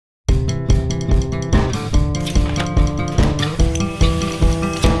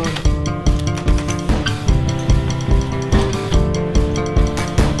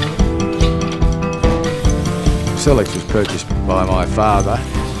Seldex was purchased by my father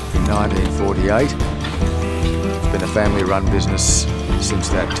in 1948. It's been a family-run business since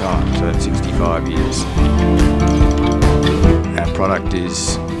that time, so that's 65 years. Our product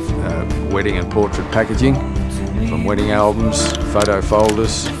is wedding and portrait packaging, from wedding albums, photo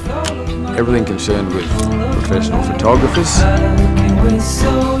folders, everything concerned with professional photographers.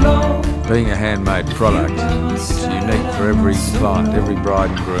 Being a handmade product, it's unique for every client, every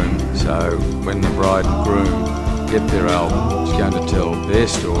bride and groom. So when the bride and groom get their album, it's going to tell their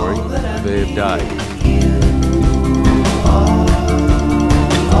story, their day.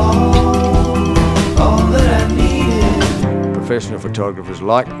 Professional photographers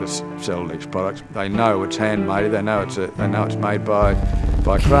like the Seldex products. They know it's handmade. They know it's made by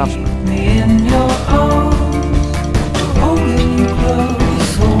craftsmen.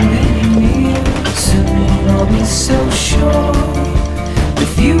 So sure,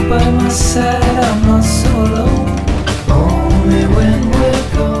 with you by my side, I'm not so alone. Only when we're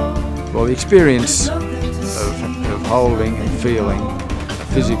gone. Well, the experience of holding and feeling a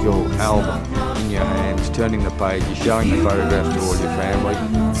physical album in your hands, turning the pages, showing the photographs to all your family,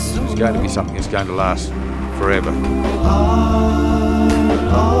 is going to be something that's going to last forever.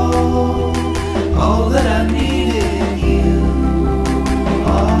 All that I needed you.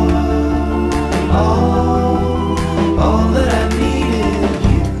 All that I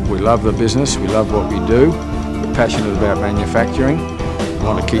needed you. We love the business, we love what we do, we're passionate about manufacturing. We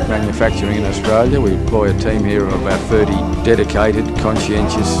want to keep manufacturing in Australia. We employ a team here of about 30 dedicated,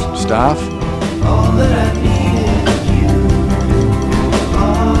 conscientious staff. All that I needed you.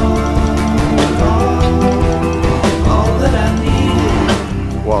 All that I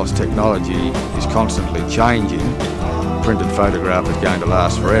needed. Whilst technology is constantly changing, printed photograph is going to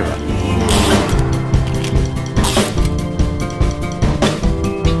last forever.